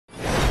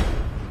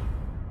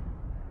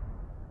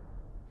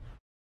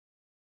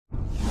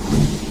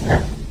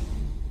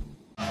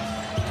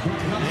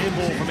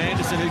ball from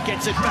Anderson, who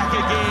gets it back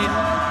again.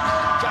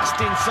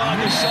 Just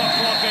inside the shot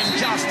clock and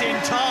just in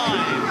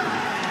time.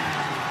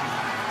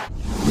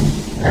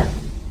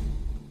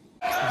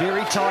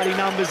 Very tidy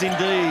numbers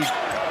indeed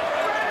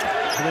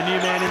for the new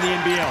man in the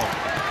NBL.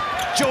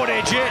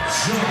 Jordan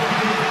Jets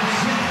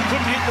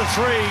couldn't hit the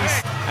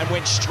threes and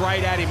went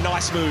straight at him.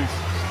 Nice move.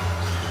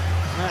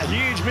 A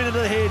huge minute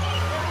ahead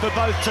for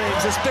both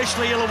teams,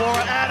 especially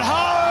Illawarra at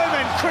home,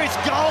 and Chris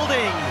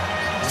Golding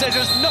says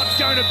it's not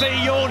going to be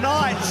your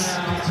night.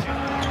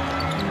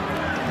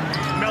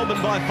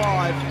 Melbourne by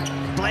 5.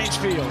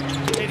 Blanchfield,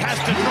 it has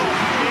to drop.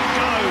 It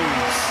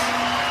goes.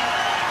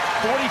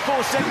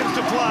 44 seconds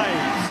to play.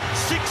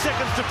 6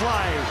 seconds to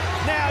play.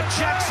 Now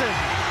Jackson,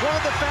 one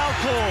of the foul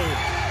call.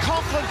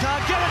 Conklin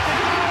can't get it to go.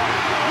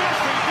 Yes,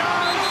 he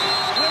does.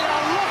 We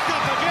are locked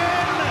up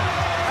again.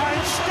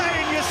 And stay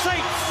in your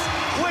seats.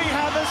 We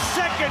have a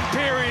second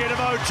period of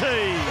OT. 1,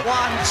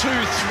 2,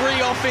 3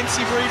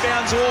 offensive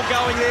rebounds all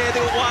going their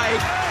way.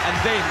 And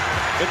then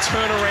the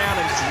turnaround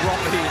and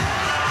drop it in.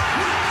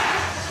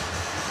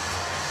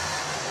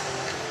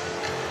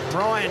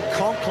 Brian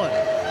Conklin,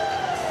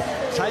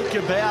 take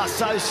a bow,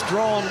 so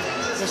strong,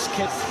 just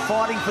kept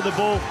fighting for the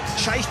ball,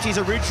 chased his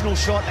original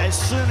shot as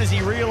soon as he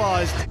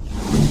realised.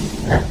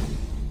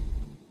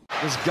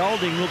 As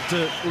Golding looked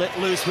to let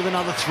loose with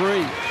another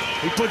 3.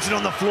 He puts it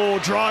on the floor,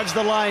 drives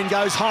the lane,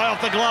 goes high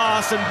off the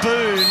glass, and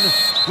Boone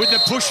with the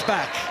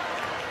pushback.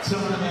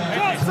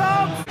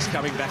 He's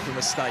coming back from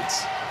the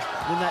States.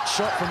 Then that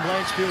shot from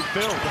Blanchfield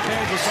fell. The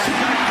fans were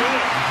saying, don't do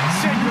it.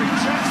 Cedric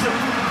Jackson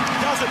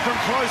does it from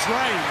close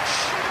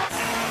range.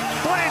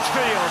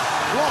 Blanchfield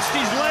lost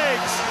his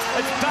legs.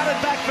 It's batted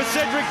back for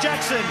Cedric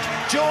Jackson.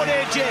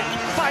 Jordan Jet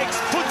fakes,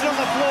 puts it on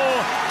the floor,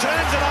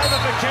 turns it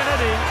over for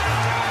Kennedy.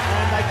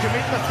 And they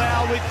commit the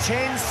foul with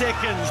 10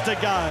 seconds to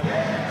go.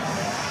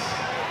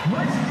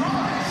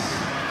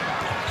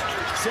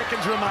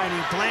 Seconds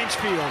remaining.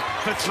 Blanchfield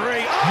for 3. Oh,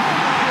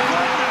 my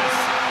goodness!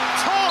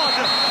 Todd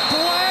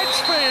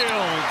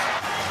Blanchfield!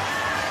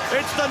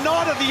 It's the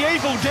night of the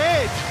Evil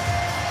Dead.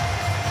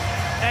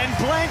 And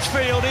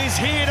Blanchfield is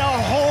here to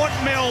haunt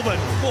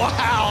Melbourne.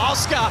 Wow,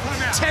 Oscar,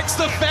 text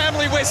the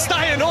family, we're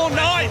staying all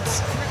night.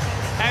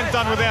 And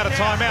done without a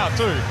timeout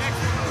too.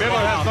 Bevo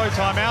has no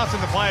timeouts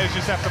and the players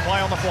just have to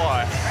play on the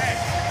fly.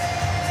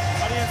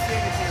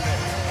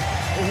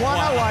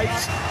 108.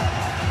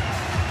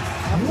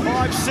 A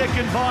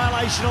 5-second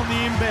violation on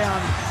the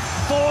inbound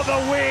for the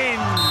win.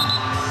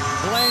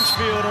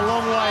 Blanchfield a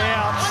long way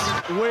out.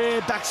 Ware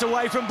backs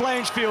away from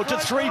Blanchfield to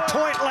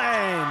three-point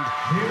land.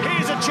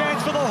 Here's a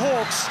chance for the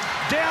Hawks.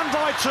 Down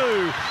by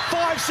 2.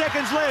 5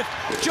 seconds left.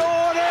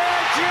 Jordan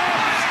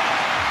Jets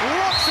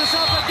locks us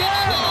up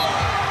again.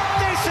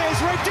 This is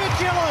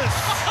ridiculous.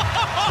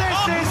 This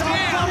is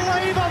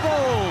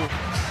unbelievable.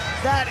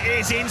 That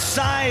is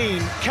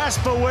insane.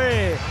 Casper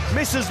Ware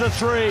misses the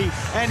 3.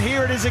 And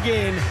here it is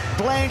again.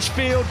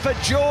 Blanchfield for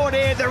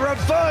Jordan. The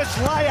reverse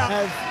layup.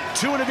 Have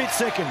 2 and a bit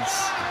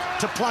seconds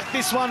to pluck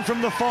this one from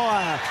the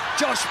fire.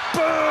 Josh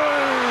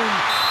Boone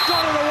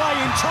got it away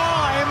in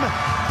time,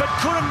 but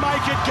couldn't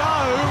make it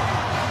go.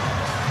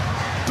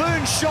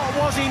 Boone's shot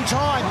was in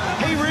time.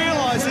 He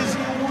realises,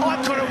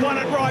 I could have won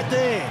it right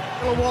there.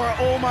 Illawarra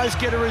almost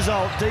get a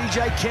result.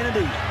 DJ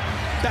Kennedy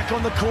back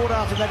on the court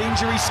after that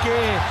injury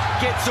scare.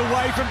 Gets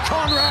away from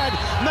Conrad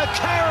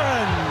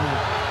McCarron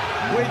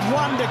with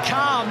 1 to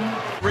come.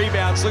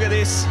 Rebounds, look at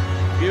this.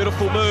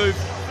 Beautiful move.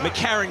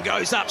 McCarron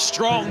goes up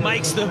strong,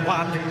 makes the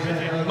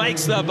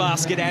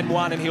basket and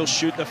 1, and he'll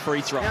shoot the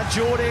free throw. Now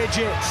Jordan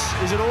Jets,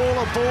 is it all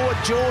aboard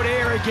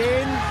Jordan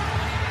again?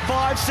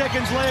 5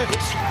 seconds left,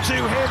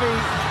 too heavy,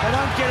 they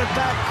don't get it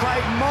back.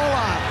 Craig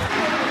Moller,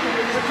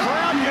 the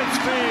crowd gets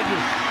fed.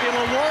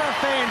 Illawarra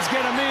fans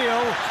get a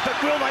meal, but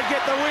will they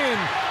get the win?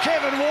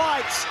 Kevin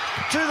White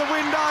to the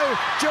window,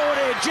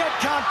 Jordan Jet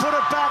can't put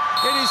it back,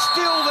 it is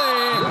still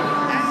there,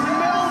 and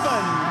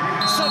Melbourne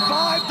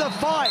survived the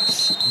fight.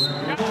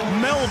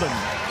 Melbourne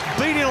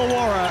beat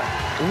Illawarra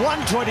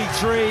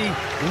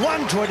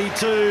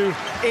 123-122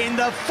 in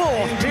the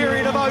 4th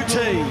period of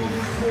OT.